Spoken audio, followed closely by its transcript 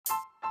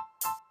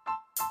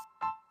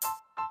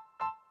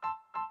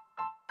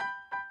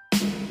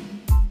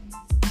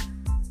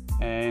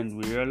And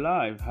we are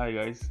live. Hi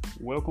guys,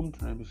 welcome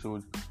to an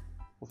episode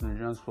of the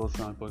Nigerian Sports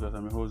Channel podcast.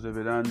 I'm your host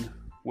David, and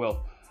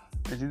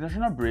it's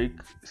international break.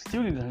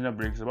 Still, the international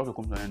break is about to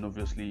come to an end,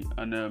 obviously.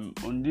 And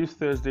on this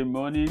Thursday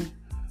morning,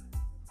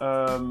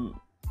 I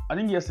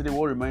think yesterday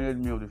what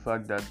reminded me of the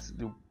fact that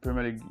the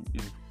Premier League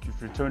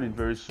is returning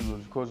very soon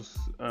was because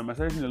I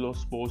started seeing a lot of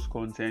sports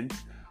content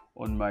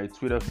on my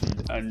Twitter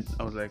feed, and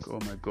I was like, oh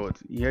my god,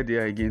 here they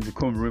are again to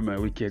come ruin my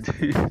weekend.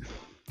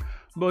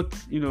 But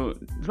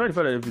despite the fact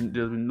that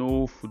there's been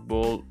no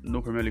football, no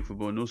Premier League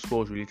football, no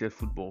sports-related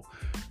football,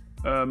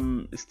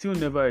 it's still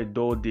never a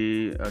dull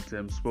day at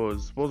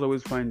Spurs. Spurs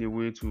always find a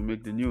way to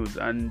make the news,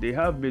 and they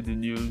have made the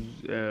news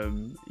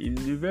in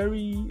a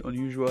very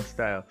unusual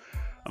style.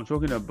 I'm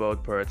talking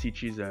about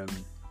Paratici's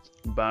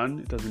ban.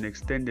 It has been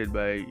extended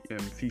by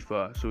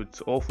FIFA, so it's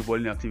all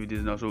footballing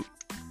activities now. So,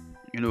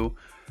 the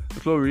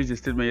club released a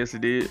statement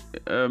yesterday.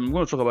 I'm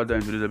going to talk about that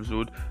in today's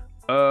episode.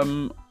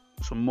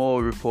 Some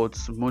more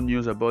reports, more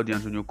news about the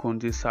Antonio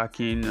Conte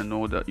sacking and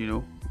all that,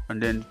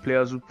 and then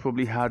players who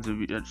probably had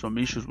some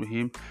issues with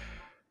him.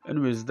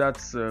 Anyways,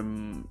 that's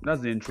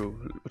the intro.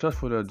 Without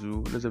further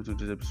ado, let's get to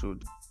this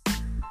episode.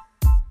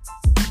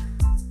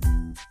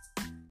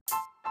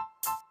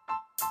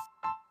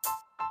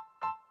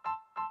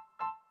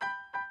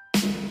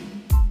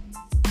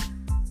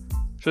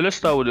 So let's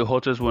start with the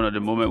hottest one at the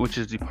moment, which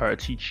is the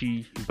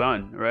Paratici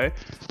ban, right?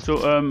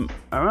 So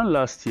around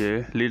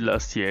late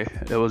last year,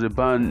 there was a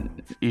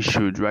ban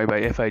issued, right,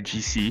 by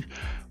FIGC,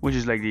 which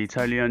is like the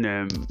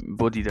Italian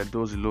body that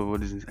does a lot of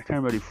what is. I can't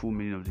remember the full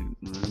meaning of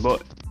the,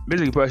 but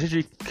basically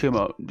Paratici came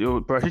out.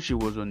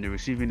 Paratici was on the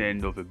receiving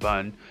end of a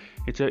ban.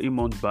 It's a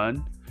 8-month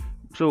ban.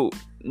 So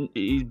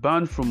he's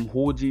banned from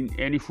holding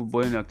any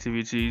footballing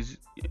activities,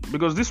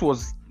 because this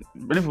was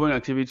any football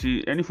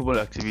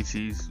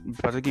activities,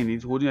 particularly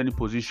in holding any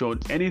position,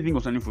 anything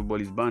concerning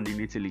football is banned in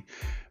Italy,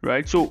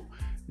 right? So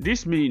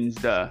this means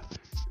that,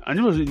 and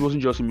it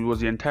wasn't just him, it was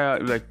the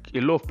entire, like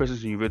a lot of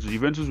persons in Juventus.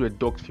 Juventus were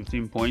docked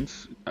 15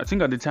 points. I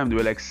think at the time they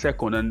were like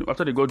second, and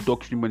after they got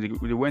docked 15 points,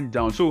 they went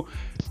down. So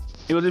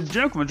it was a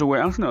general convention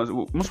where most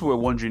people were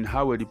wondering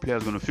how were the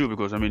players going to feel,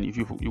 because I mean, if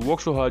you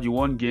work so hard, you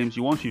won games,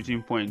 you won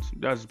 15 points.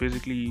 That's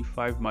basically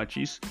 5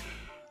 matches,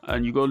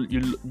 and you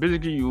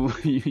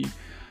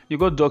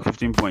got docked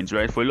 15 points,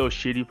 right, for a lot of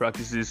shady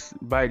practices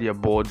by their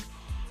board.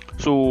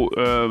 So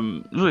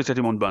this was a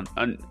 30-month ban,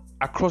 and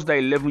across that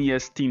 11-year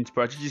stint,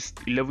 Paratici's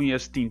 11-year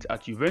stint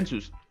at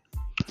Juventus.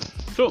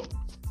 So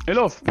a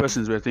lot of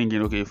persons were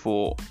thinking, okay,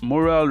 for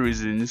moral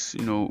reasons,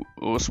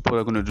 what Spurs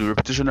are going to do,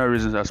 reputational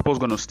reasons, are Spurs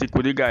going to stick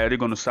with the guy? Are they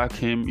going to sack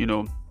him?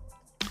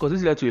 Because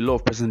this led to a lot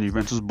of persons in the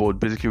Juventus board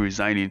basically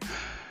resigning.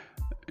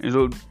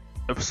 So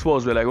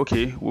Spurs were like,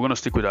 okay, we're going to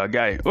stick with our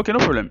guy. Okay, no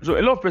problem. So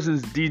a lot of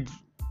persons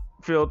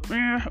felt,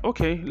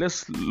 okay,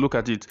 let's look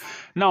at it.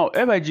 Now,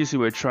 FIGC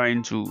were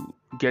trying to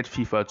get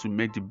FIFA to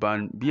make the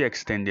ban be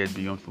extended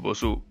beyond football.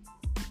 So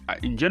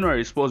in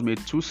January, Spurs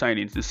made 2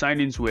 signings. The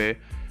signings were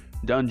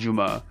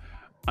Danjuma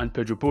and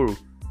Pedro Porro.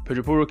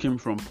 Pedro Porro came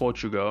from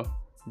Portugal.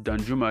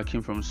 Danjuma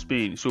came from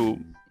Spain. So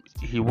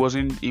he was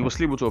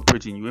able to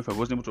operate in UEFA. He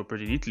wasn't able to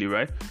operate in Italy,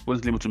 right? He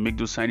wasn't able to make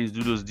those signings,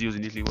 do those deals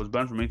in Italy. He was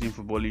banned from anything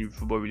football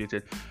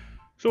related.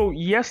 So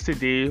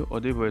yesterday, or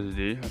day before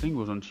yesterday, I think it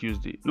was on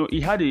Tuesday. No,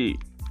 he had a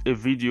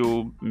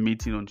video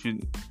meeting on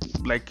Tuesday,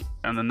 like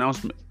an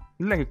announcement,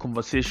 like a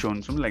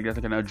conversation, something like that,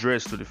 like an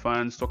address to the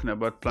fans, talking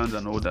about plans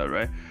and all that,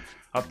 right?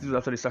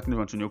 After the sacking of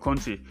Antonio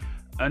Conte.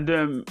 And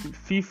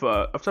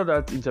FIFA, after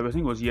that interview, I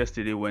think it was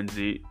yesterday,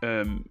 Wednesday,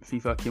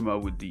 FIFA came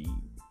out with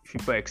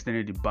FIFA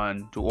extended the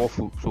ban to all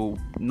so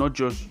not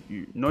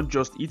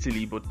just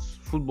Italy, but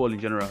football in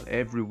general,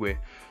 everywhere.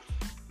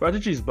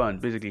 Paratici is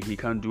banned. Basically, he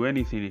can't do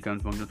anything, he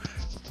can't function.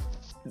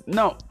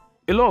 Now,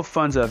 a lot of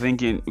fans are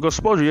thinking, because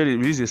Spurs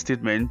released a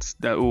statement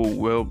that,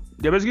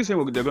 they're basically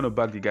saying they're going to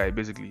back the guy,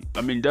 basically.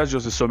 I mean, that's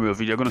just a summary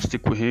of it. They're going to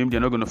stick with him. They're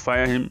not going to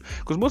fire him.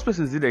 Because most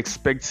persons did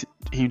expect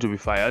him to be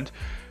fired.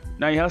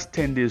 Now he has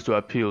 10 days to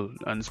appeal.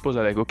 And Spurs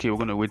are like, okay, we're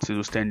going to wait till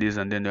those 10 days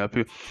and then they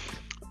appeal.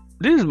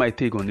 This is my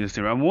take on this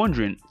thing. I'm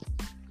wondering,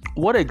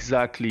 what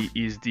exactly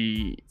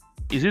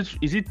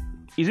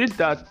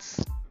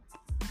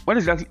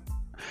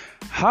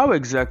how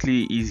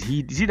exactly is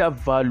he that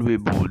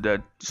valuable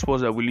that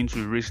Spurs are willing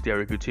to risk their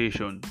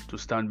reputation to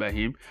stand by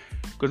him?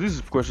 Because this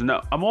is the question.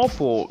 Now, I'm all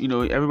for,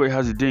 everybody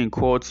has a day in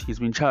court. He's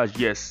been charged,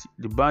 yes.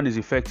 The ban is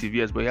effective,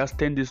 yes, but he has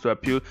 10 days to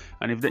appeal.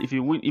 And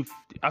if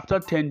after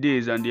 10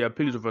 days and the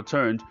appeal is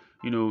overturned,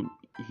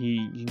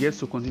 he gets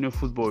to continue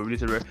football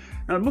related, right?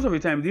 Now, most of the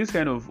time, these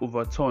kind of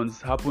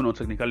overturns happen on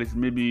technicalities.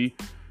 Maybe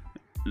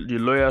the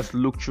lawyers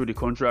look through the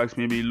contracts,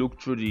 maybe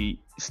look through the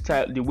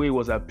style, the way it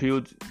was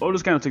appealed, all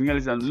those kind of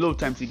technicalities, and a lot of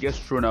times it gets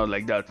thrown out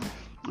like that,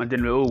 and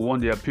then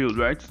won the appeal,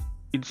 right?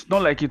 It's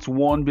not like it's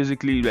won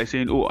basically like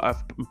saying,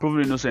 I've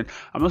proven innocent.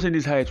 I'm not saying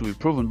this is how it will be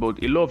proven,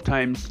 but a lot of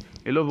times,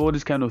 a lot of all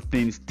these kind of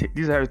things, this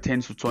is how it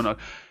tends to turn out.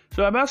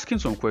 So I'm asking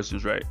some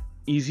questions, right?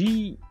 Is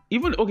he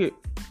even okay?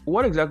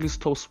 What exactly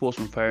stops Spurs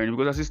from firing him?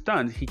 Because as it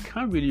stands, he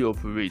can't really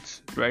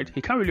operate, right?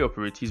 He can't really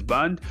operate. He's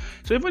banned.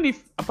 So even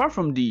if, apart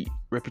from the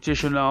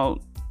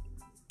reputational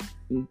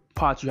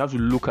part you have to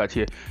look at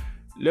here.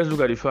 Let's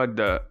look at the fact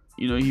that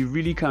he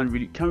really can't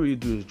really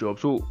do his job.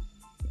 So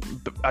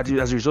as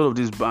a result of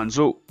this ban,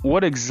 so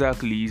what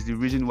exactly is the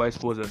reason why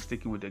Spurs are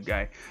sticking with the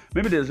guy?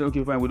 Maybe there's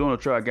okay, fine, we don't want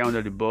to throw a guy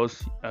under the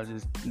bus as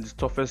his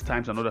toughest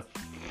times and all that.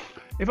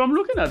 If I'm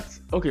looking at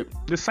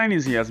the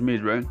signings he has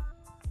made, right?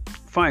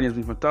 Fine, he's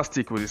been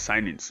fantastic with his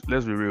signings.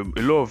 Let's be real.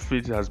 A lot of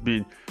it has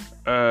been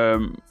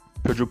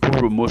Pedro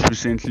Porro most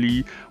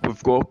recently.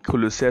 We've got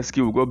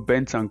Kulusevski, we've got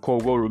Bentancur,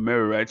 we've got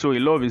Romero, right? So a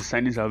lot of his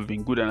signings have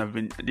been good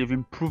and they've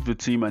improved the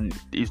team and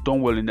he's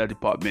done well in that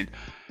department.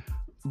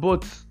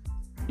 But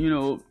he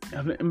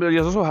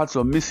has also had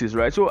some misses,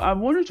 right? So I'm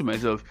wondering to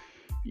myself,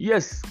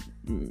 yes,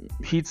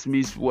 hits,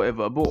 miss,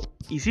 whatever, but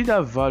is it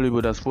that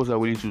valuable that Spurs are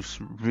willing to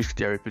risk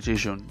their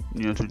reputation,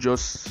 to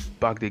just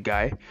back the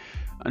guy?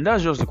 And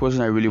that's just the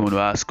question I really want to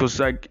ask, because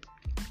like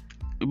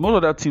most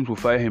of that teams will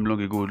fire him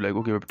long ago, like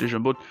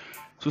reputation, but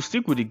to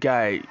stick with the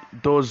guy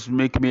does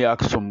make me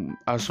ask some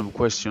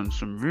questions,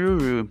 some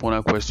real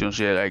important questions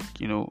here, like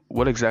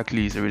what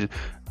exactly is the reason?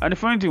 And the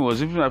funny thing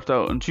was, even after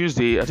on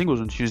Tuesday, I think it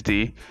was on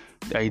Tuesday,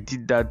 I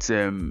did that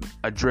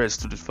address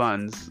to the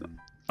fans.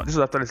 This is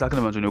after the second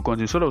of Antonio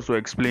Conte, sort of to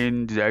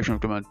explain the direction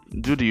of the man,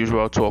 do the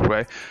usual talk,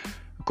 right?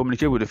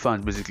 Communicate with the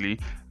fans basically.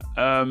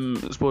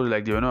 Suppose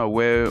like they were not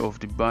aware of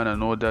the ban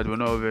and all that, they were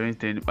not aware of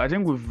anything. I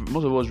think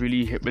most of us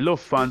really, a lot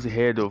of fans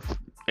heard of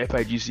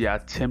FIGC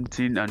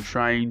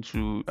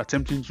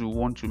attempting to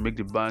want to make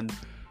the ban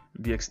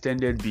be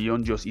extended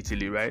beyond just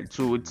Italy, right?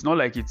 So it's not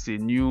like it's a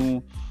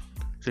new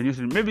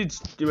thing. Maybe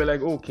they were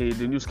like, okay,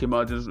 the news came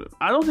out.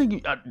 I don't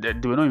think they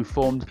were not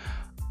informed.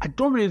 I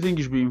don't really think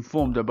you should be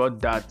informed about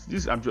that.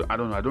 I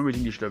don't know. I don't really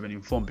think you should have been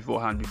informed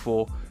beforehand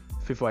before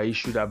FIFA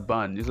issued that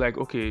ban. It's like,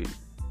 okay,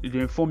 did they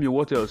inform you?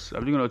 What else?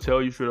 Are they going to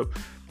tell you straight up?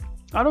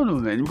 I don't know,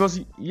 man. Because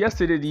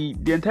yesterday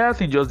the entire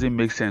thing just didn't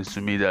make sense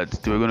to me that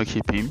they were going to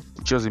keep him.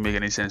 It just didn't make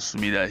any sense to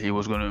me that he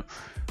was going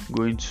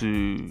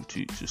to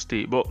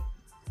stay. But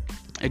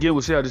again,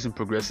 we'll see how this thing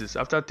progresses.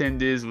 After 10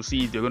 days, we'll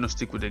see if they're going to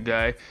stick with the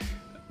guy.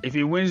 If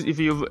he wins,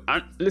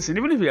 listen,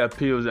 even if he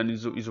appeals and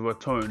is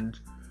overturned,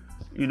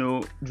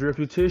 the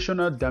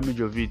reputational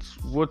damage of it,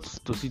 what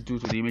does it do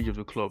to the image of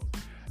the club?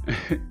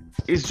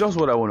 It's just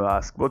what I want to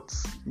ask, but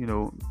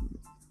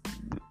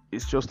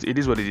it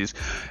is what it is.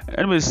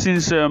 Anyway,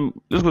 since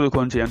let's go to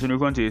Conte. Antonio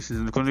Conte,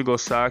 since Conte got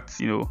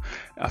sacked,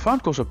 I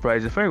found quite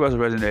surprising. I found it quite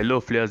surprising that a lot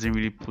of players didn't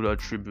really put out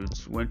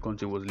tributes when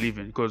Conte was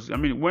leaving. Because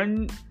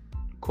when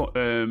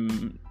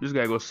this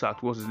guy got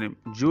sacked, what's his name?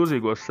 Jose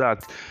got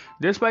sacked.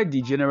 Despite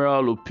the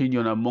general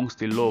opinion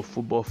amongst a lot of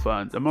football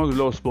fans, amongst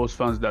a lot of sports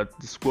fans, that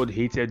the squad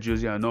hated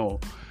Jose and all.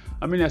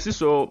 I still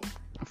saw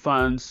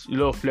fans, a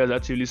lot of players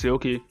actually say,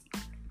 okay,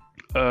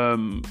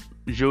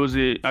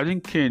 Jose, I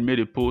think Kane made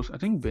a post, I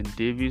think Ben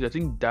Davies, I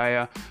think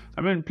Dyer,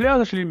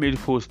 players actually made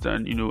posts,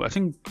 and I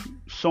think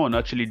Son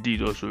actually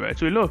did also, right?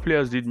 So a lot of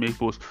players did make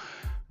posts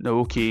that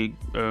okay,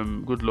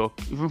 good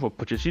luck, even for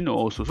Paratici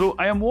also. So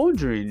I am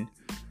wondering,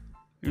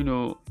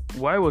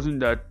 why wasn't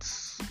that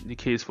the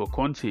case for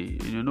Conte?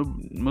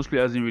 Most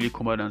players didn't really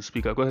come out and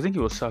speak, because I think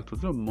he was sacked.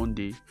 It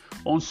was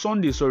on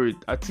Sunday,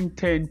 I think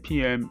 10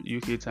 p.m.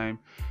 UK time.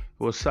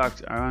 Was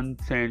sacked around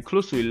 10,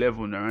 close to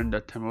 11 around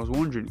that time. I was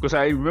wondering, because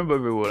I remember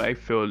very well, I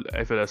fell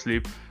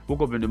asleep,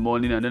 woke up in the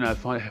morning, and then I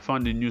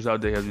found the news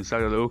out there he has been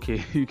sacked. I was like,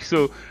 okay.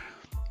 So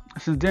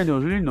since then there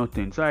was really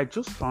nothing. So I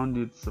just found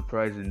it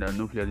surprising that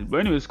no player did. But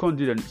anyways, Son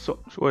did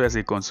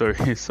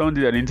Son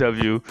did an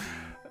interview.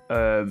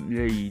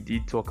 He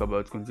did talk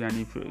about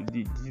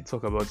did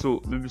talk about,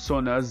 so maybe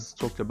Son has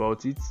talked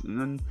about it, and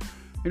then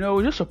it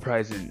was just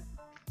surprising.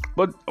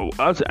 But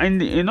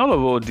in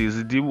all of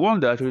this, the one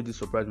that actually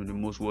surprised me the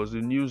most was the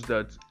news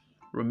that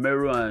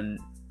Romero and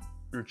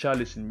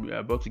Richarlison were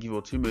about to give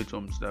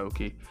ultimatums that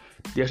okay,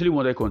 they actually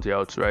wanted Conte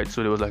out, right?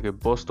 So there was like a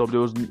bus stop. There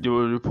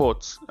were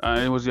reports,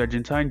 and it was the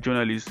Argentine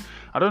journalist.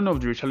 I don't know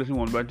of the Richarlison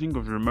one, but I think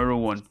of the Romero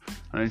one.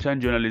 An Argentine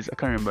journalist, I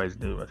can't remember his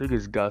name. I think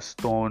it's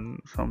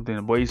Gaston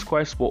something, but he's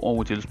quite spot on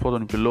with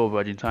a lot of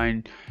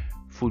Argentine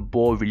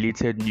football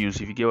related news,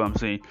 if you get what I'm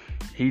saying.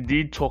 He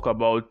did talk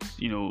about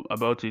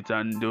about it,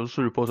 and there was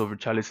also reports of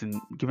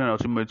Richarlison giving an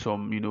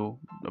ultimatum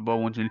about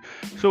wanting.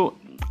 So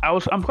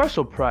I'm quite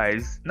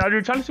surprised. Now the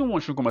Richarlison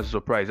one should come as a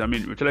surprise.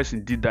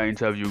 Richarlison did that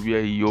interview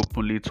where he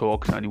openly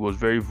talked and he was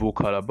very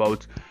vocal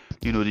about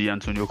the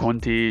Antonio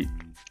Conte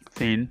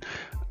thing,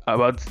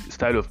 about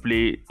style of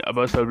play,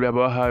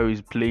 about how he's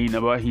playing,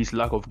 about his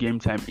lack of game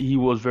time. He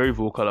was very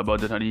vocal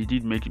about that, and he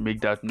did make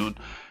that known.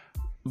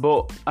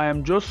 But I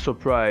am just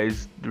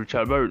surprised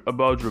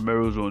about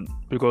Romero's own,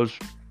 because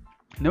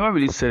he never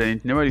really said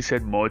anything, never really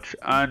said much,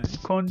 and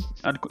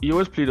he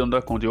always played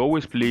under Conte.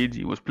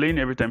 He was playing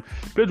every time,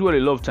 played well a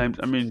lot of times.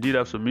 Did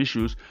have some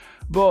issues,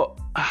 but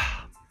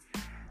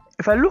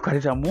if I look at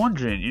it, I'm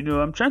wondering,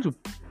 I'm trying to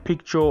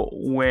picture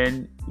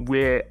when,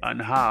 where, and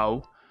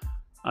how,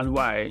 and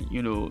why,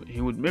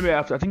 he would maybe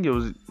after. I think it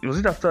was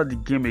after the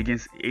game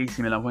against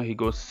AC Milan when he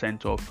got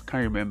sent off.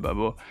 Can't remember,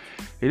 but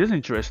it is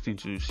interesting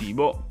to see.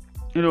 But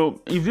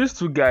if these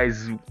two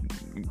guys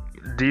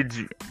did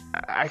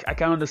I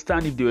can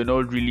understand if they were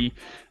not really.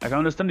 I can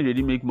understand if they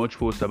didn't make much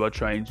post about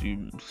trying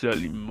to sell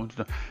him.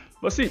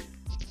 But see,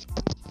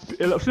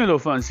 I've seen a lot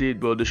of fans say,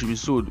 well, they should be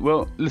sold.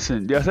 Well,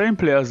 listen, there are certain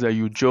players that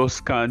you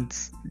just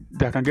can't,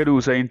 that can get away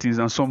with certain things,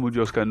 and some who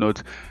just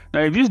cannot.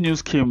 Now, if this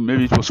news came,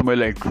 maybe it was somewhere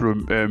like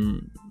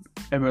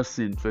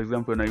Emerson, for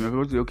example, now you might be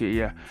able to say, okay,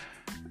 yeah,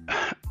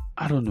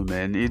 I don't know,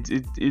 man.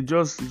 It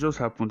just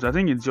happens. I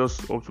think it's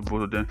just up to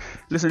both of them.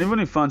 Listen, even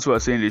if fans who are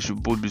saying they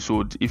should both be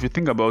sold, if you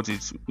think about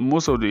it,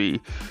 most of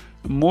the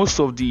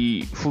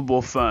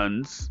football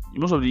fans,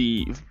 most of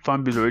the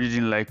fan base already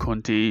didn't like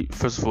Conte.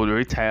 First of all, they're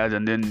already tired,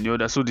 and then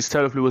so the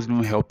style of play wasn't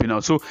even helping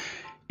out. So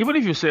even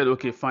if you said,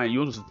 okay, fine, you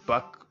want to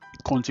back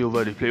Conte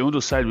over the player, you want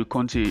to side with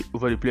Conte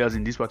over the players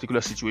in this particular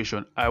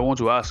situation, I want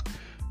to ask,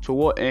 to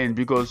what end?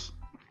 Because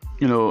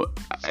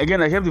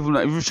again, I kept even,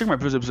 if you check my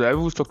previous episode, I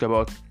always talked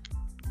about,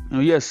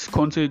 yes,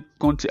 Conte,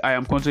 I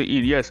am Conte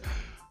in, yes,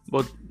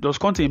 but does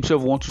Conte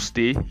himself want to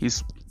stay?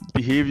 His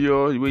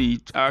behavior, the way he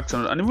acts,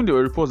 and even there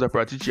were reports that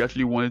Paratici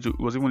actually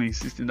was even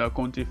insisting that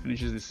Conte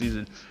finishes the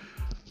season.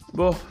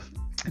 But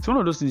it's one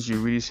of those things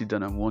you really sit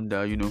down and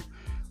wonder,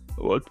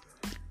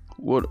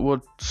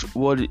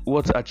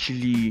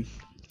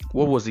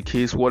 what was the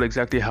case, what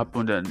exactly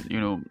happened, and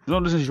one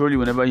of those things you really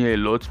will never hear a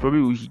lot.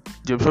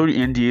 There's probably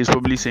NDAs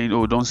probably saying,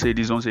 oh, don't say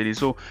this. So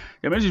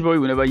the message probably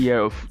will never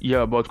hear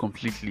about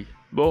completely.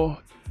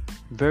 But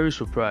very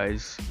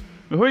surprised.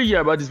 We probably hear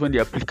about this when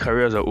their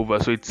careers are over.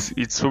 So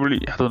it's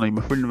probably, I don't know, you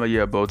might probably never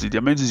hear about it. The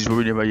amenities you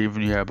probably never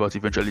even hear about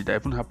eventually. That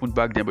even happened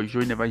back then, but you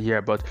probably never hear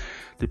about.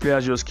 The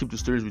players just keep the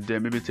stories with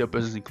them, maybe tell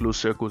persons in close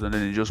circles, and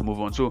then they just move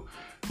on. So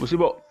we'll see.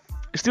 But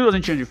it still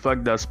doesn't change the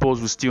fact that Spurs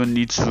will still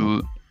need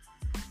to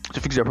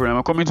fix their problem.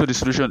 I'm coming to the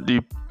solution,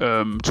 the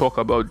talk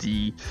about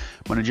the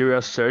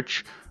managerial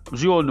search.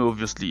 As you all know,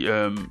 obviously,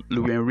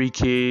 Luis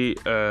Enrique,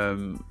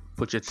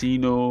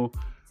 Pochettino,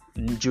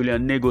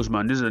 Julian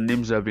Nagelsmann, these are the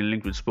names that have been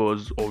linked with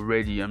Spurs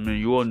already. I mean,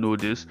 you all know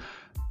this.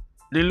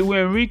 The Luis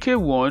Enrique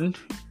one,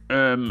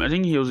 I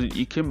think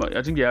he came.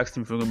 I think they asked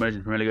him if he was going to manage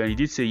the Premier League, and he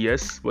did say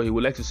yes, but he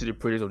would like to see the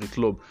project of the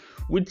club,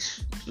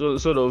 which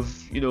sort of,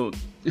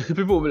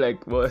 people will be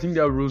like, well, I think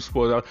that rules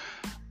Spurs out.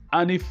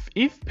 And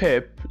if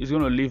Pep is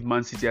going to leave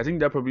Man City, I think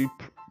that probably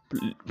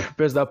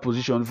prepares that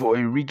position for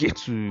Enrique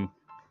to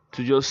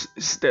just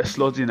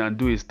slot in and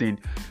do his thing.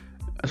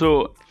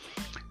 So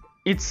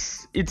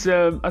it's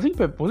I think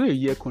Pep, was it a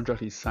year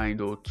contract he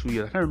signed or 2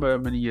 years? I can't remember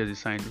how many years he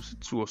signed. Was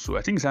it 2 or so?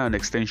 I think he signed an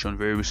extension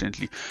very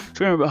recently. So I can't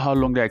remember how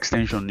long that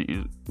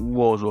extension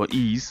was or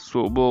is.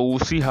 So, but we'll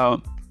see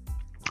how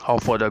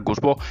far that goes.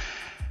 But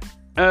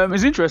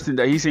it's interesting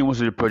that he's saying most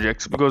of the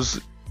projects,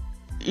 because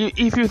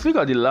if you think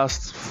of the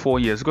last 4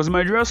 years, because the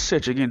managerial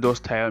search again does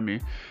tire me.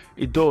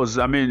 It does.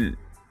 I mean,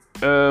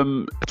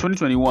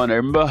 2021, I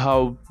remember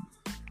how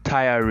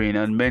tiring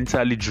and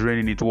mentally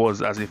draining it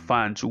was as a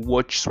fan to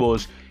watch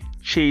Spurs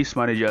chase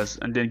managers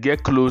and then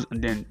get close,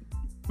 and then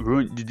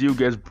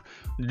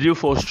the deal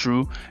falls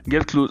through,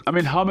 get close. I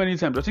mean, how many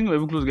times? I think we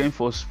were even close getting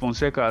for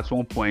Fonseca at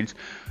one point.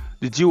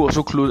 The deal was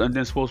so close, and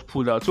then Spurs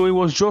pulled out. So it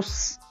was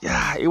just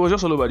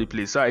all over the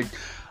place. So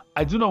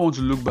I do not want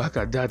to look back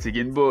at that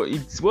again, but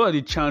what are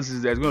the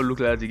chances that it's going to look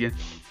like that again?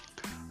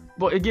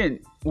 But again,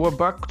 we're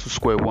back to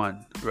square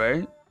one,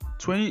 right?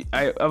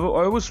 I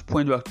always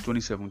point back to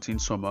 2017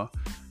 summer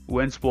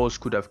when Spurs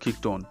could have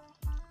kicked on.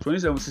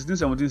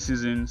 2016-17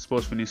 season,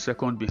 Spurs finished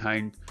second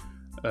behind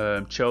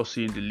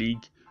Chelsea in the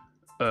league.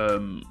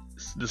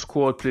 The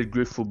squad played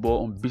great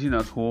football, unbeaten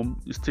at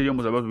home. The stadium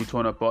was about to be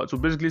torn apart. So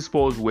basically,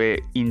 Spurs were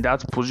in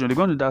that position. They're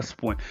going to that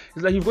point.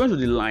 It's like you're going to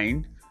the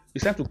line.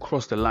 It's time to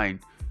cross the line.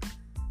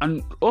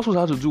 And also what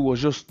I had to do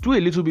was just do a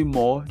little bit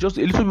more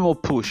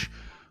push.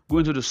 Go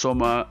into the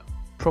summer,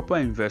 proper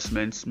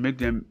investments, make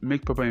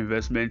proper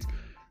investments,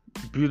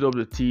 build up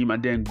the team,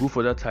 and then go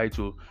for that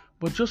title.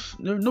 But just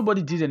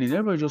nobody did anything.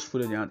 Everybody just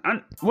folded their hand.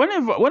 And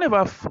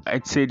whenever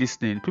I say this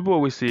thing, people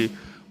always say,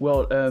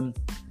 well,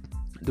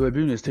 they were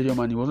building a stadium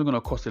and it was going to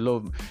cost a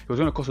lot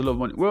of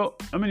money. Well,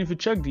 I mean, if you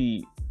check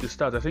the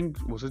stats, I think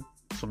was it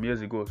some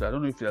years ago. So I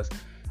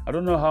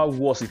don't know how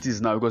worse it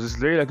is now, because it's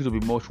very likely to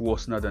be much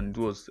worse now than it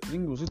was. I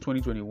think it was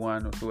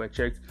 2021 or so I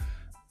checked.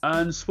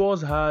 And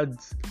Spurs had,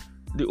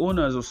 the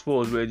owners of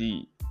Spurs were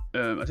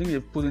I think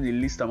they've put in the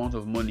least amount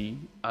of money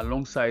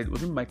alongside,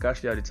 wasn't Mike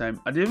Ashley at the time,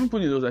 and they even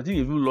put in those, I think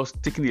they've even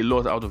taking a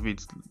lot out of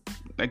it.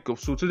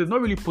 So they've not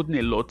really put in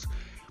a lot,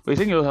 but they're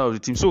taking a lot out of the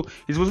team. So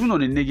it was even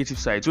on the negative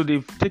side. So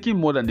they've taken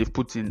more than they've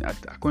put in,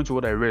 according to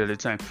what I read at the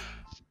time.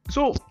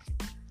 So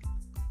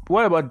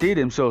what about they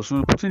themselves?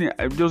 So putting it,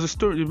 there was a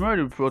story, you remember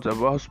the report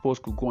about how Spurs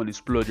could go on a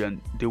splurge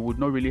and they would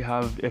not really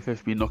have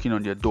FFP knocking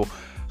on their door.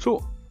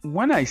 So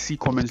when I see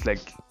comments like,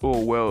 oh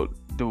well,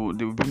 they were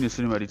building the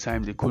stadium at the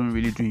time, they couldn't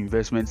really do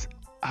investments,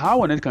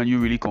 how on earth can you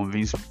really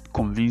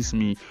convince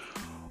me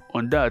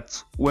on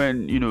that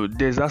when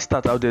there's that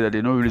stat out there that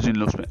they're not really doing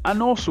enough spend?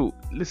 And also,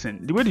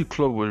 listen, the way the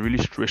club was really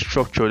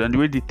structured and the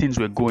way the things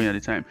were going at the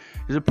time,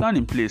 there's a plan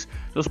in place.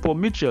 Just Paul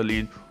Mitchell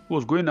who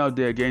was going out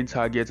there getting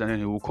targets, and then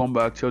he will come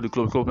back, tell the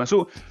club plan.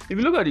 So if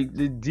you look at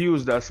the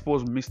deals that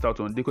Spurs missed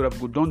out on, they could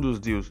have done those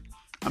deals.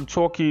 I'm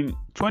talking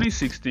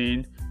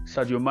 2016,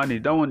 Sadio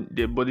Mane. That one,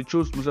 but they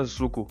chose Musa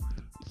Sissoko.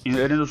 They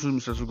didn't choose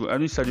Musa Sissoko. I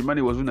mean, Sadio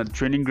Mane was even at the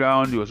training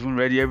ground. He was even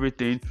ready,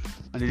 everything,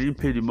 and they didn't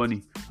pay the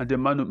money. And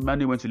then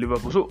Mane went to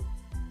Liverpool. So,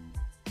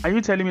 are you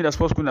telling me that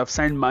Spurs couldn't have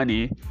signed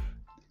Mane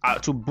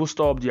to boost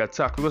up the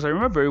attack? Because I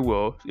remember very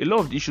well, a lot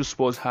of the issues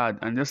Spurs had,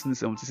 and just in the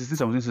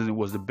 16-17 season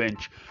was the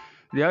bench.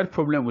 They had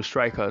problem with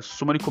strikers,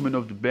 somebody coming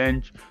off the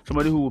bench,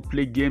 somebody who would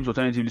play games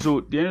alternatively.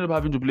 So they ended up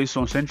having to play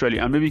Son centrally,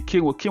 and maybe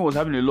King was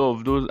having a lot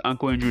of those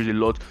ankle injuries a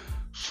lot.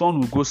 Son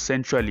would go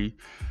centrally,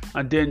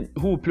 and then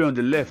who would play on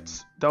the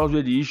left? That was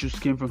where the issues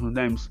came from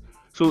sometimes.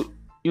 So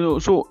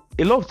so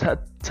a lot of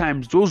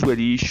times those were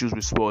the issues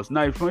with Spurs.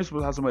 Now, if Spurs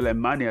had somebody like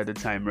Mane at the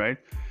time, right?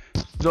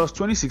 It was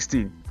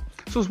 2016.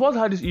 So Spurs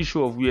had this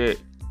issue of where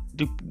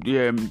the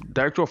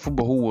director of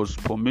football, who was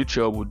Paul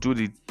Mitchell, would do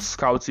the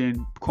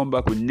scouting, come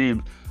back with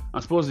names,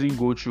 and Spurs didn't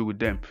go through with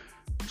them.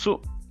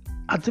 So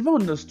I've never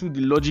understood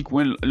the logic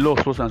when a lot of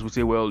Spurs fans would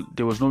say, well,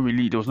 there was not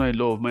a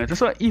lot of money.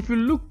 That's why if you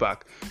look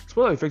back,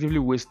 Spurs effectively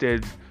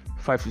wasted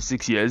 5 to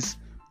 6 years,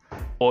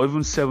 or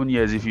even 7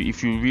 years if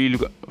you really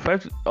look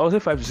at I would say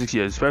 5 to 6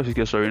 years,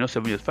 sorry, not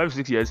 7 years, 5 to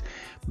 6 years,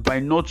 by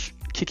not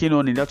kicking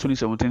on in that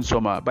 2017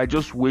 summer, by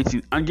just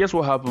waiting. And guess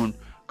what happened?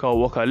 Kyle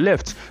Walker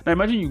left. Now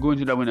imagine you go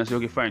into that win and say,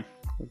 okay, fine,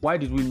 why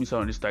did we miss out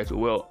on this title?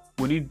 Well,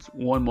 we need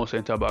one more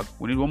centre back.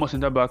 We need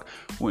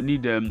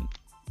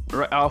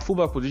our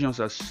fullback positions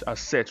are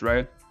set,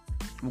 right?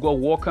 We've got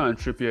Walker and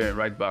Trippier at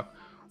right back.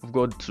 We've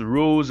got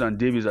Rose and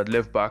Davies at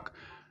left back.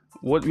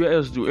 Where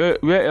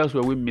else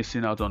were we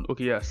missing out on?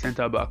 Okay, yeah,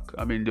 centre back.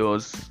 I mean, there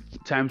was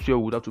times where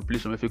we would have to play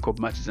some FA Cup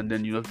matches, and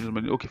then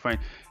somebody. Okay, fine,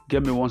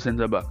 get me one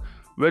centre back.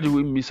 Where do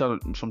we miss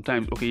out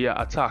sometimes? Okay, yeah,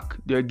 attack.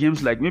 There are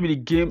games like maybe the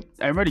game.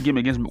 I remember the game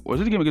against.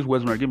 Was it the game against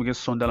West Brom? The game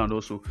against Sunderland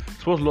also.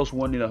 Spurs lost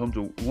 1-0 at home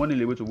to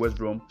 1-0 away to West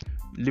Brom.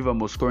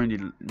 Liverpool was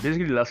scoring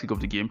basically the last kick of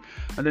the game,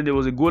 and then there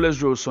was a goalless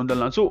draw with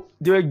Sunderland. So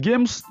there were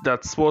games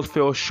that Spurs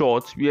fell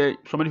short, where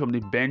somebody from the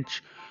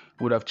bench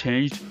would have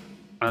changed,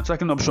 an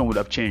attacking option would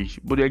have changed.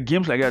 But there are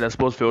games like that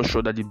Spurs fell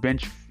short, that the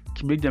bench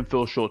make them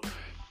fall short.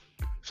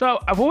 So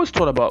I've always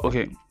thought about,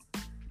 okay,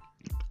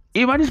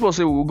 imagine Spurs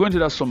say we're going to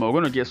that summer, we're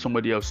going to get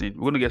somebody else in,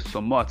 we're going to get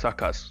some more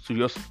attackers to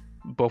just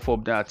buff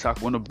up that attack.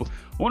 We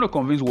want to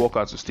convince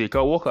Walker to stay.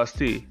 Because Walker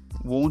stay,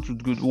 we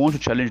want to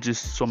challenge this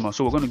summer,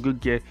 so we're going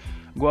to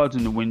go out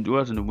in the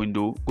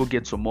window, go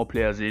get some more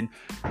players in,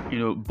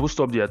 boost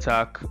up the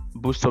attack,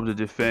 boost up the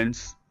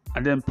defense,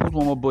 and then put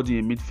one more body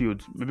in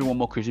midfield, maybe one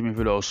more creative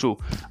midfielder or so,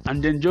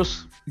 and then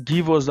just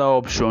give us that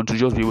option to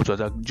just be able to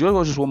attack.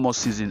 Just one more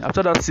season.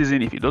 After that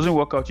season, if it doesn't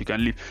work out, you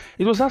can leave.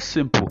 It was that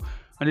simple,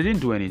 and they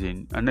didn't do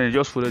anything, and then they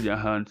just folded their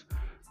hands.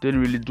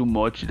 Didn't really do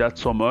much that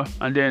summer,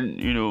 and then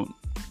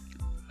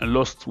and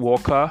lost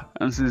Walker,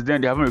 and since then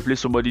they haven't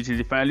replaced somebody till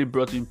they finally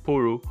brought in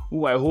Porro,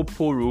 who I hope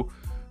Porro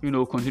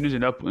continues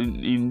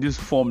in this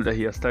form that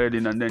he has started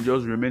in, and then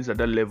just remains at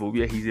that level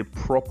where he's a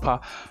proper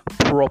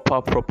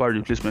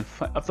replacement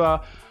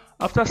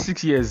after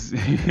 6 years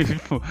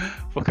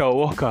for Kyle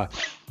Walker.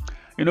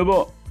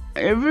 But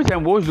every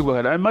time we always look back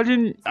at that, I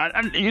imagine,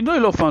 and a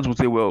lot of fans would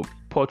say, well,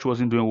 Poch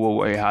wasn't doing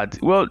what he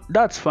had. Well,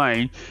 that's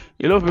fine.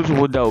 A lot of people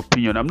hold that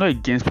opinion. I'm not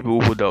against people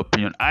who hold that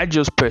opinion. I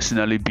just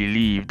personally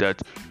believe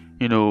that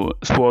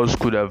Spurs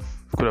could have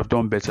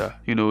done better.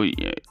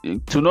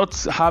 To not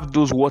have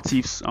those what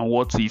ifs, and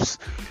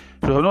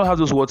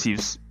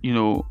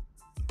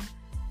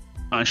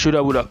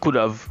shoulda, woulda, could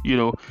have.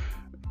 You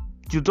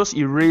just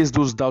erase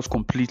those doubts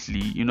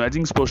completely. I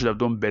think Spurs should have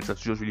done better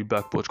to just really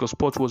back Poch, because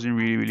Poch wasn't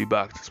really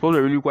backed. Spurs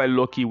were really quite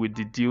lucky with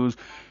the deals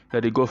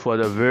that they got for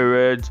the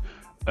Vered,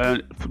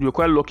 and they were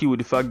quite lucky with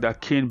the fact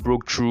that Kane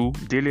broke through,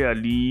 Dele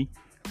Alli,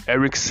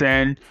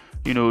 Eriksen.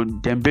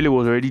 Dembele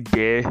was already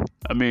there.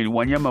 I mean,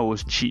 Wanyama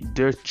was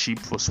dirt cheap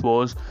for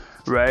Spurs,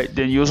 right?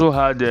 Then you also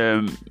had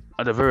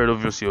Alderweireld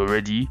obviously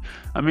already.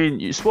 I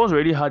mean, Spurs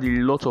already had a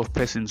lot of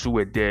persons who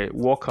were there,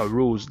 Walker,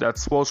 Rose, that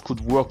Spurs could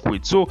work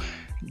with. So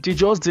they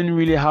just didn't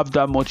really have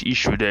that much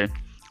issue there.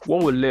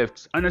 What was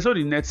left? And I saw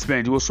the net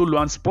spend. It was so low,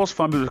 and Spurs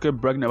fan people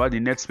kept bragging about the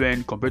net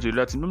spend compared to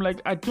the other team. I'm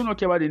like, I do not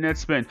care about the net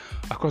spend.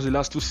 Across the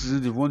last 2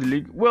 seasons, they've won the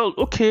league. Well,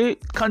 okay,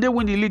 can they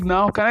win the league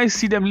now? Can I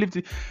see them lift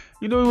it?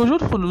 It was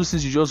not one of those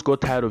things you just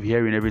got tired of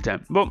hearing every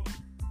time. But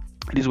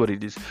it is what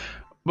it is.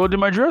 But the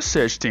managerial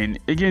search thing,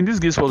 again, this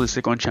gives us a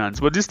second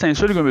chance. But this time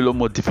it's really going to be a lot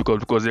more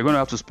difficult, because they're going to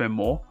have to spend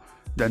more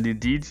than they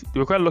did. They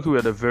were quite lucky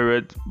with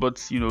Alderweireld, but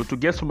to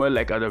get somebody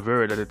like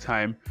Alderweireld at the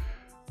time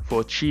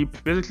for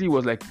cheap, basically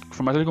was like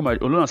from Atletico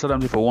Madrid, alone at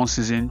Southampton for 1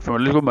 season.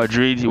 From Atletico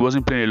Madrid, he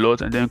wasn't playing a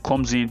lot, and then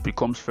comes in,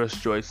 becomes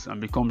first choice, and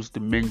becomes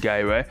the main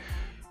guy, right?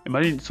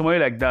 Imagine somebody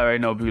like that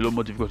right now would be a lot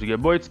more difficult to get,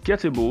 but it's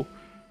gettable.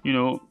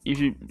 If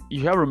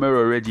you have Romero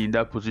already in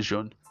that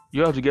position,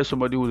 you have to get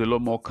somebody who's a lot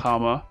more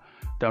calmer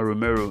than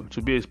Romero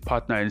to be his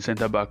partner in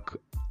centre back,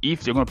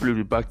 if they're going to play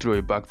with back 3 or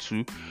a back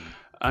 2.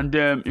 And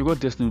you've got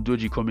Destin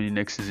Udoji coming in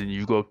next season.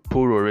 You've got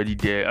Porro already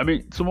there. I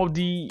mean, some of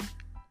the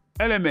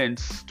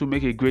elements to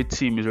make a great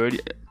team is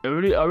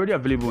already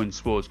available in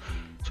Spurs.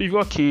 So you've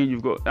got Kane,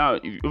 you've got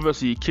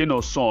obviously Kane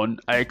or Son.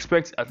 I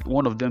expect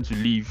one of them to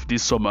leave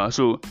this summer.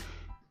 So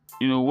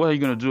what are you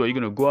gonna do? Are you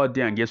gonna go out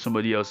there and get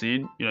somebody else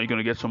in? You're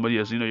gonna get somebody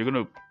else. You're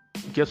gonna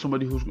get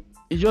somebody who's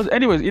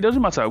anyways. It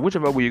doesn't matter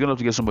whichever way you're gonna have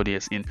to get somebody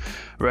else in,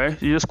 right?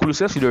 You just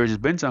Kulusevski there, there's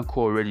Bentancur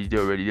already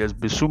there already. There's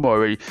Bissouma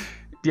already.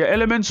 There are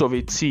elements of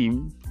a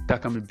team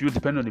that can be built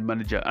depending on the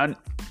manager, and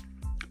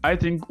I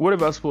think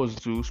whatever Spurs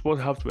do, Spurs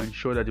have to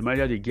ensure that the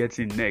manager they get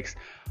in next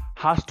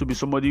has to be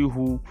somebody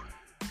who,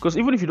 because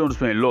even if you don't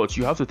spend a lot,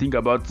 you have to think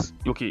about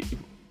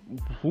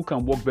who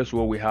can work best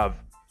with what we have.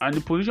 And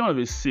the position of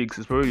a 6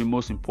 is probably the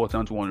most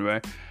important one,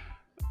 right?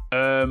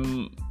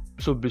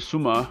 So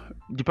Bissouma,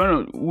 depending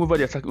on whoever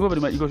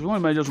because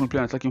one managers want to play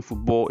an attacking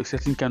football, a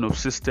certain kind of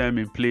system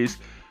in place.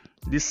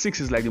 This 6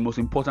 is like the most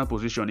important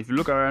position. If you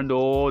look around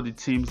all the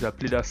teams that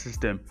play that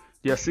system,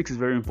 their 6 is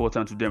very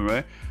important to them,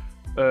 right?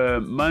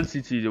 Man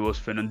City, there was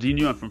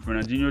Fernandinho, and from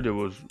Fernandinho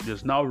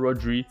there's now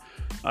Rodri.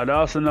 At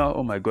Arsenal,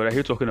 oh my god, I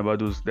hate talking about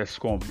that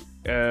scum.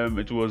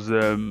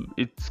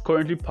 It's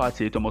currently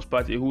Thomas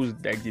Partey, who's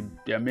like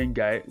their main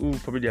guy, who's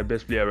probably their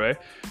best player, right?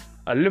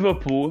 At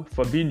Liverpool,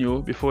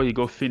 Fabinho before he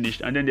got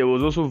finished, and then there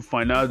was also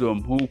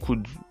Wijnaldum,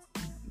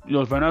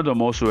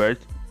 Wijnaldum also, right?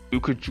 Who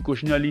could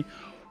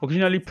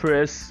occasionally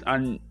press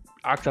and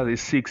act as a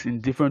 6 in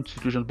different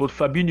situations, but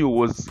Fabinho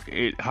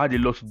had a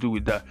lot to do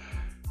with that.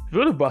 If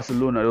you go to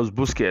Barcelona, there was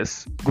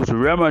Busquets. Go to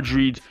Real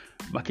Madrid,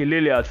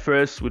 Makelele at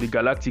first with the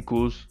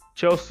Galacticos.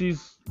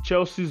 Chelsea's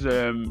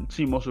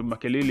team also,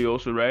 Makelele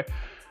also, right?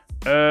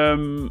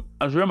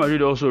 As Real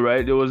Madrid also,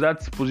 right? There was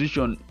that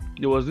position.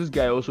 There was this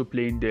guy also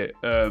playing there.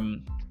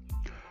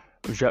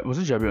 Was it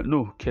Javier?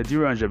 No,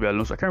 Khedira and Javier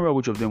Alonso. I can't remember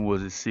which of them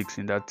was the 6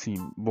 in that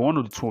team, but one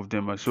of the two of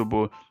them.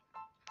 But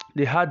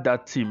they had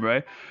that team,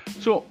 right?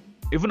 So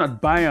even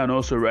at Bayern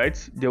also, right,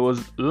 there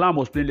was Lam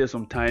was playing there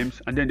sometimes,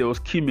 and then there was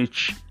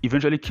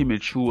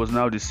Kimmich, who was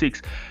now the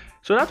 6.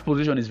 So that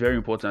position is very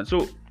important.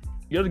 So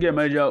you have to get a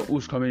manager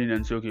who's coming in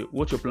and say, okay,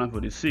 what's your plan for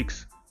the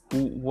 6?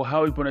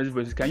 How important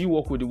is it? Can you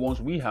work with the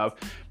ones we have?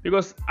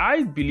 Because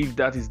I believe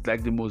that is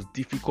like the most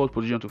difficult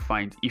position to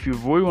find. If you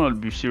really want to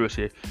be serious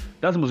here,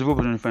 that's the most difficult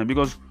position to find,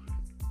 because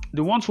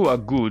the ones who are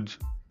good,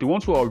 the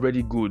ones who are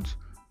already good,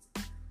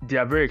 they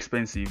are very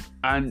expensive,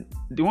 and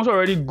the ones who are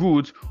already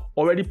good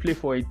already play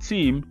for a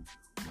team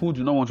who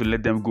do not want to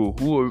let them go,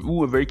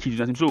 who are very key to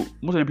that team. So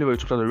most of them play for the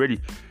top stars already.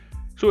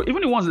 So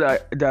even the ones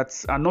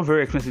that are not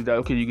very expensive, that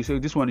you can say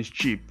this one is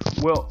cheap.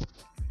 Well,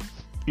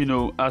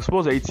 I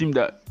suppose a team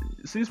that,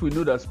 since we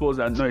know that Spurs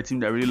are not a team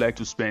that really like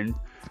to spend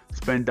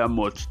that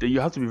much, then you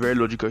have to be very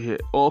logical here.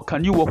 Or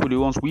can you work with the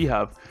ones we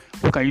have?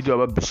 What can you do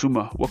about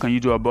Bissouma? What can you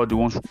do about the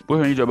ones? What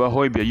can you do about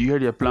Højbjerg? You hear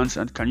their plans,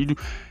 and can you do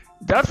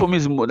that? For me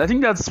is more. I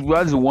think that's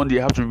the one they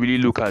have to really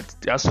look at.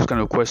 Ask those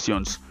kind of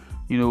questions.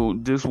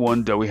 This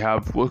one that we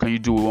have, what can you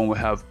do with one we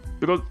have?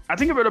 Because I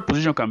think a better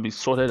position can be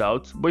sorted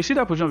out. But you see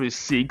that position of a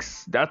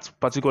 6, that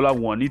particular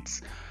one,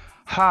 it's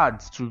hard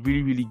to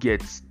really, really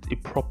get a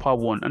proper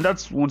one. And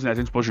that's one thing I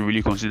think Spurs should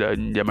really consider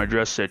in their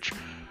managerial search.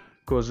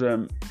 Because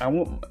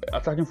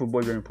attacking football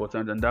is very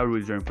important, and that role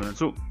is very important.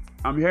 So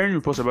I'm hearing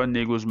reports about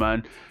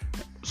Nagelsmann.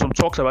 Some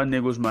talks about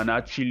Nagelsmann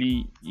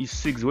actually is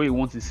 6, the way he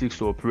wants the 6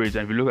 to operate.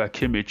 And if you look at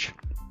Kimmich,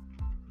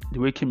 the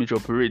way Kimmich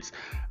operates,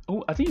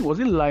 I think it was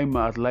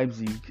Lima at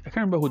Leipzig. I can't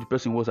remember who the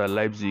person was at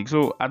Leipzig.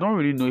 So I don't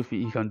really know if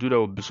he can do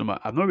that with Bissouma.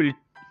 I've not really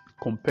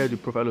compared the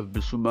profile of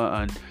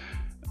Bissouma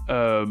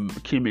and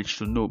Kimmich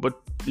to know. But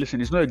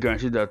listen, it's not a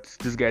guarantee that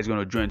this guy is going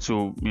to join.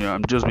 So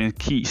I'm just being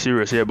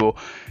serious here, but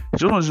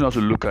just want to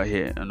look at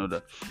here and know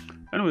that.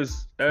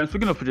 Anyways,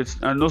 speaking of projects,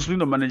 and also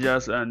speaking of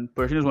managers, and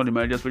Paratici is one of the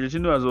managers.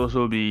 Pochettino has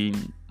also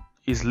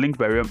is linked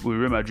with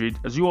Real Madrid.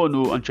 As you all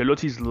know,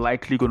 Ancelotti is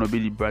likely going to be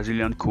the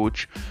Brazilian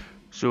coach.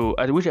 So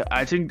I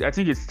think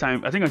it's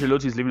time. I think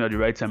Ancelotti is leaving at the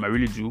right time. I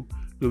really do.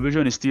 The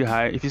ovation is still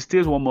high. If he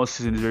stays one more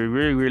season, it's very,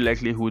 very, very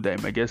likelihood that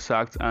he might get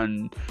sacked,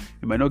 and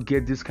he might not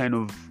get this kind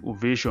of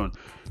ovation.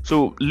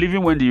 So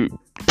leaving when the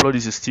applaud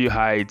is still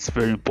high, it's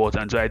very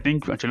important. So I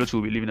think Ancelotti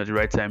will be leaving at the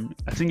right time.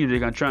 I think if they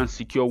can try and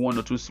secure one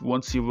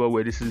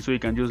silverware this season, so he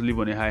can just leave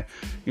on a high,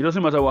 it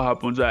doesn't matter what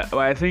happens.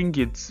 I think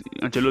it's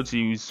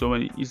Ancelotti is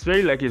someone. It's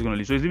very likely he's going to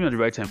leave. So he's leaving at the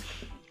right time.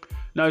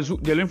 Now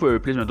they're looking for a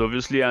replacement,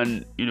 obviously,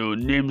 and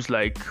names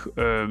like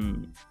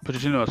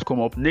Pochettino has come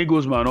up.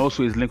 Nagelsmann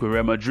also is linked with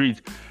Real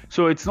Madrid,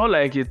 so it's not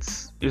like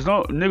it's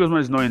not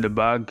Nagelsmann is not in the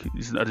bag.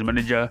 He's as a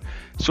manager,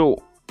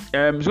 so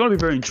it's going to be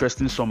very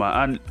interesting summer.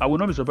 And I would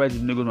not be surprised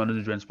if Nagelsmann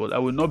doesn't join Spurs. I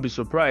would not be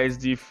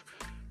surprised if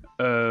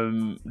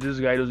this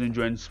guy doesn't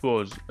join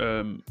Spurs.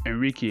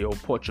 Enrique or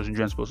Poch doesn't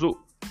join Spurs. So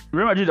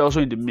Real Madrid are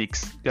also in the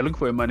mix. They're looking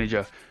for a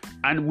manager,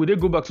 and would they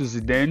go back to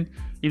Zidane?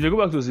 If they go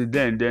back to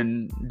Zidane,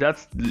 then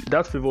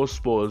that favors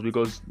Spurs,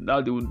 because now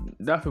I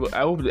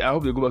hope they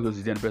go back to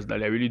Zidane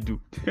personally. I really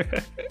do.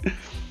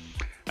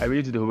 I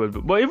really do the whole.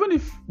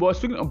 But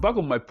speaking back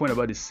on my point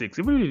about the 6,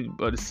 even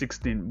about the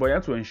 16, but you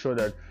have to ensure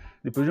that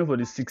the position for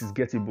the 6 is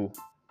gettable.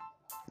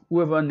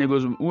 whoever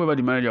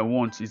the manager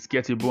wants is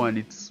gettable, and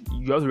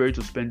you have to be ready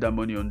to spend that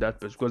money on that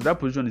person, because that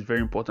position is very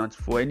important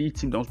for any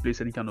team that wants to play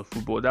any kind of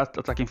football. That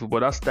attacking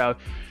football, that style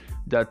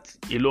that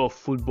a lot of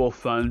football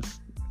fans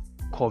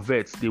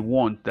covet, they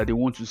want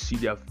to see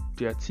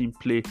their team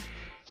play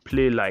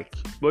like.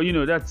 But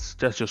that's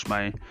just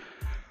my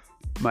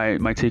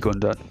take on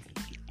that.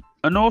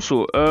 And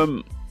also,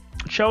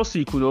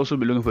 Chelsea could also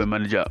be looking for a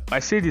manager. I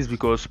say this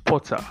because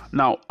Potter.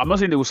 Now, I'm not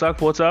saying they will sack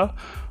Potter,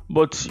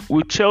 but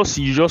with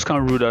Chelsea, you just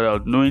can't rule that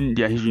out, knowing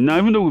their history. Now,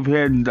 even though we've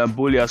heard that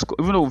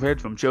even though we've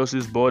heard from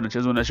Chelsea's board and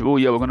Chelsea ownership, oh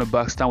yeah, we're going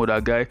to stand with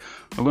that guy,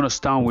 we're going to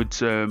stand with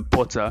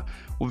Potter.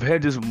 We've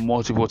heard this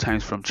multiple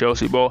times from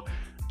Chelsea, but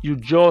you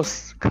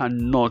just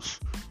cannot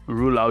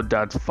rule out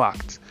that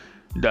fact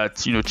that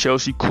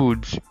Chelsea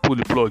could pull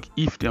the plug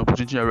if the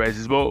opportunity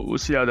arises. But we'll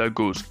see how that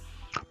goes.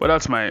 But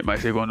that's my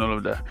take on all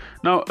of that.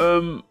 Now,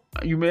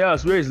 you may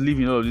ask, where is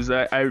Levy in all of this?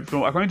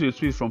 According to a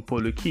tweet from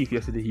Paul O'Keefe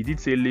yesterday, he did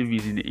say Levy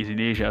is in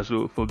Asia,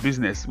 so for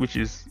business, which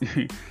is,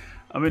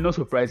 not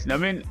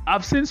surprising.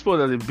 I've seen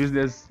sport as a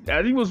business.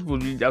 I think most people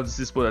have to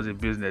see sport as a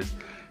business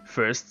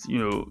first.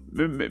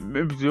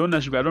 Maybe the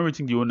ownership. I don't really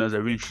think the owners are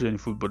really interested in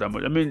football that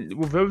much.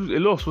 We've heard, a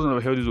lot of sports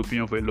have held this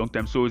opinion for a long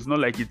time, so it's not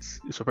like it's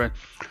a surprise.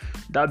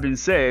 That being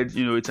said, it's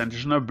an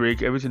international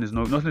break. Everything is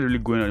nothing really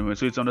going on anymore,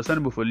 so it's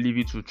understandable for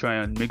Levy to try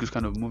and make this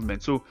kind of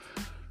movement. So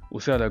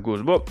we'll see how that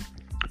goes. But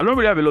I don't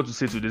really have a lot to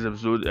say to this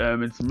episode.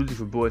 It's really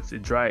football.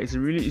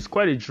 It's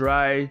quite a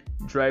dry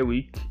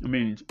week.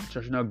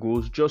 International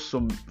goals, just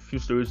some few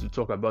stories to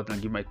talk about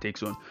and give my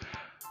takes on.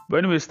 But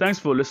anyways, thanks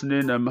for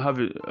listening.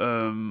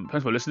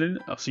 Thanks for listening.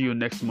 I'll see you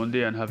next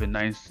Monday, and have a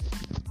nice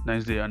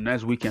day, a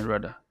nice weekend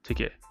rather. Take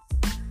care.